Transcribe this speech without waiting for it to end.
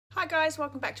guys,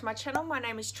 welcome back to my channel. My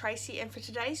name is Tracy and for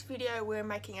today's video we're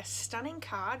making a stunning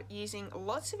card using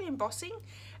lots of embossing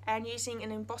and using an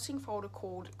embossing folder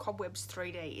called Cobwebs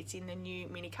 3D. It's in the new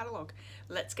mini catalogue.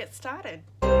 Let's get started.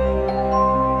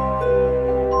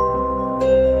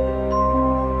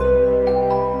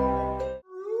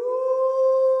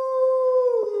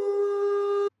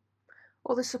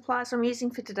 All the supplies I'm using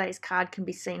for today's card can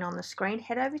be seen on the screen.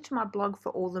 Head over to my blog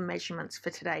for all the measurements for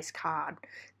today's card.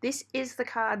 This is the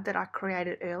card that I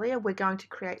created earlier. We're going to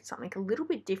create something a little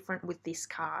bit different with this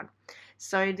card.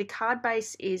 So the card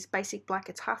base is basic black.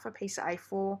 It's half a piece of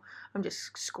A4. I'm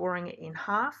just scoring it in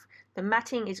half. The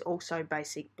matting is also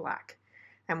basic black.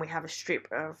 And we have a strip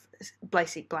of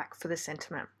basic black for the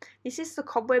sentiment. This is the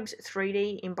Cobwebs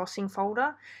 3D embossing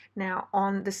folder. Now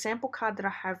on the sample card that I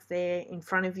have there in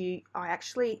front of you, I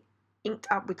actually inked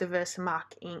up with the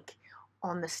Versamark ink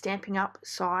on the Stampin' Up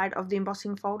side of the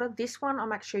embossing folder. This one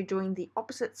I'm actually doing the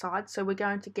opposite side, so we're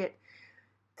going to get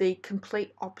the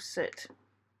complete opposite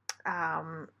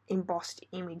embossed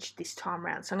image this time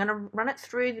around. So I'm going to run it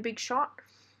through the big shot,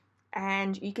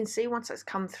 and you can see once it's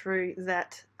come through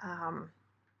that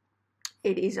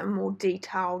it is a more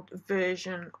detailed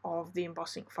version of the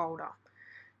embossing folder.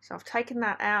 So I've taken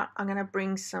that out. I'm going to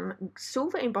bring some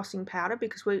silver embossing powder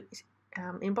because we're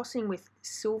embossing with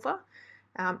silver.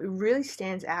 It really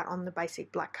stands out on the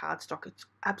basic black cardstock. It's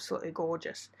absolutely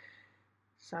gorgeous.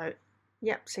 So,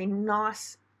 yep, see,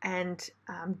 nice and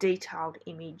detailed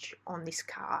image on this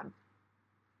card.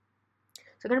 So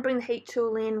I'm going to bring the heat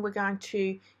tool in. We're going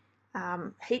to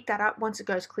heat that up once it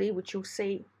goes clear, which you'll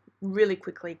see really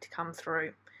quickly to come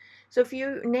through. So if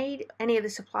you need any of the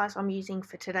supplies I'm using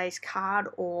for today's card,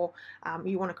 or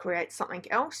you want to create something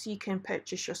else, you can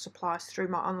purchase your supplies through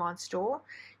my online store.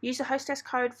 Use the hostess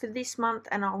code for this month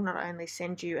and I'll not only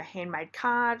send you a handmade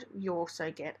card, you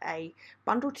also get a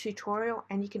bundle tutorial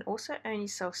and you can also earn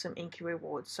yourself some Inky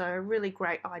rewards. So a really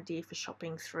great idea for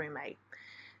shopping through me.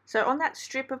 So on that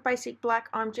strip of basic black,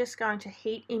 I'm just going to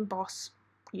heat emboss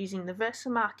using the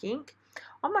Versamark ink.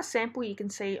 On my sample you can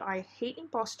see I heat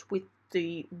embossed with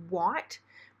the white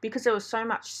because there was so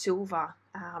much silver.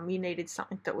 You needed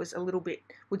something that was a little bit,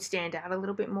 would stand out a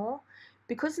little bit more.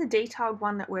 Because the detailed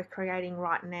one that we're creating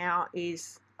right now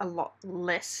is a lot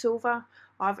less silver,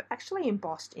 I've actually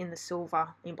embossed in the silver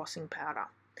embossing powder.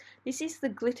 This is the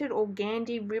glittered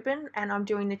organdy ribbon and I'm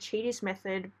doing the cheaters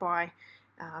method by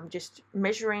just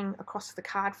measuring across the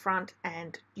card front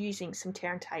and using some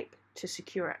tear and tape to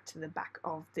secure it to the back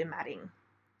of the matting.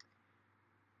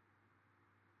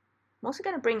 I'm also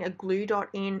going to bring a glue dot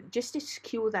in just to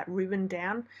secure that ribbon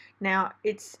down. Now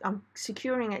I'm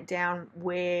securing it down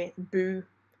where Boo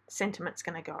sentiment's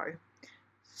going to go.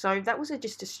 So that was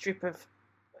just a strip of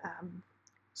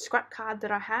scrap card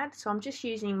that I had. So I'm just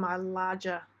using my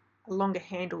longer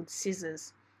handled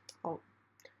scissors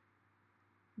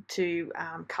to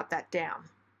cut that down.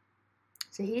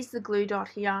 So here's the glue dot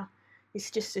here. This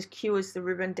just secures the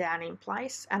ribbon down in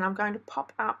place, and I'm going to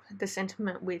pop up the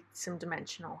sentiment with some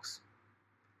dimensionals.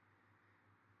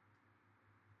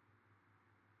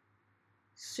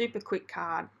 Super quick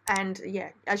card, and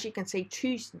yeah, as you can see,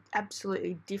 two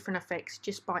absolutely different effects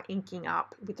just by inking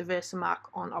up with the Versamark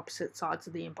on opposite sides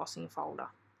of the embossing folder.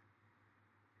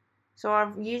 So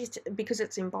I've used, because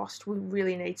it's embossed, we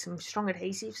really need some strong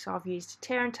adhesive, so I've used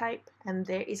tear and tape, and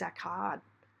there is our card.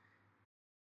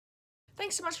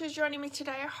 Thanks so much for joining me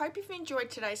today. I hope you've enjoyed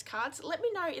today's cards. Let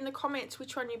me know in the comments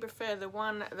which one you prefer, the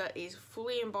one that is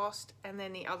fully embossed and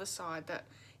then the other side that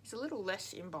is a little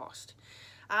less embossed.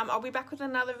 I'll be back with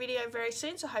another video very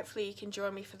soon, so hopefully you can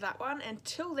join me for that one.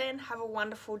 Until then, have a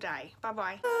wonderful day. Bye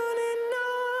bye.